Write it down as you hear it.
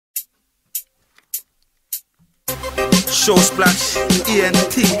Show Splash,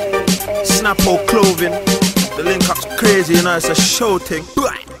 ENT, SnapO Clothing. The link up's crazy, you know, it's a show thing.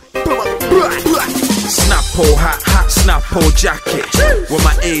 SnapO hat, SnapO jacket. With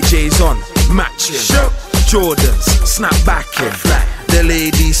my AJs on, matching. Jordans, snap back in. The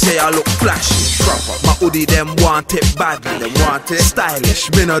ladies say I look flashy. My hoodie them want it badly. Them want it stylish,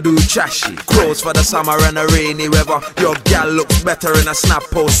 me no do trashy. Clothes for the summer and the rainy weather. Your gal looks better in a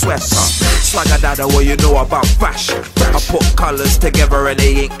SnapO sweater. Swagger dada, what you know about fashion? I put colours together and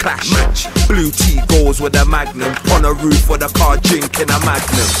they ain't clashing. Blue tea goes with a magnum. On a roof with a car drinking a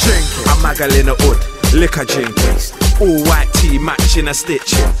magnum. I'm maggle in the hood, liquor drinkers. All white tea matching a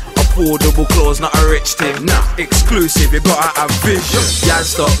stitching. Affordable clothes, not a rich thing. Nah, exclusive, you gotta have vision. Y'all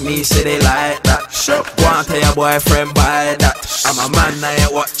stop me, say they like that. Go and tell your boyfriend buy that. I'm a man, I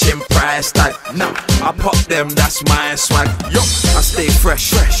ain't watching price tag. Nah, I pop them, that's my swag. Yo, I stay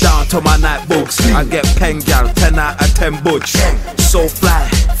fresh, down to my night books. I get pen gal, 10 out of 10 budge. So fly,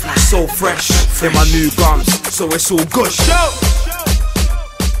 so fresh. In my new gums, so it's all good.